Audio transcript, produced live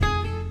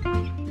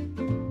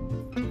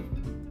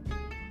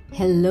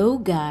Hello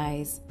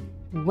guys,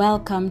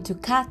 welcome to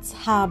Kat's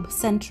Hub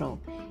Central,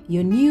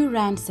 your new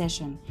rant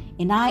session,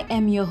 and I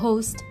am your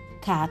host,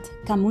 Kat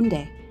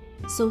Kamunde.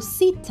 So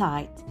sit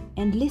tight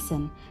and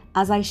listen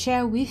as I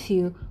share with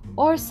you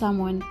or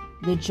someone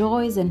the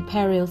joys and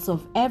perils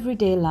of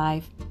everyday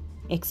life,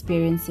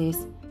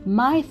 experiences,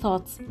 my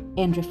thoughts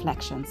and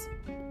reflections.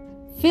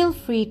 Feel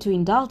free to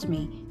indulge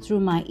me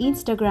through my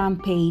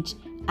Instagram page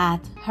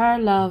at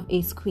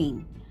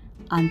herloveisqueen.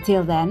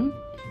 Until then,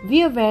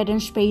 wir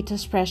werden später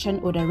sprechen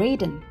oder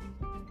reden.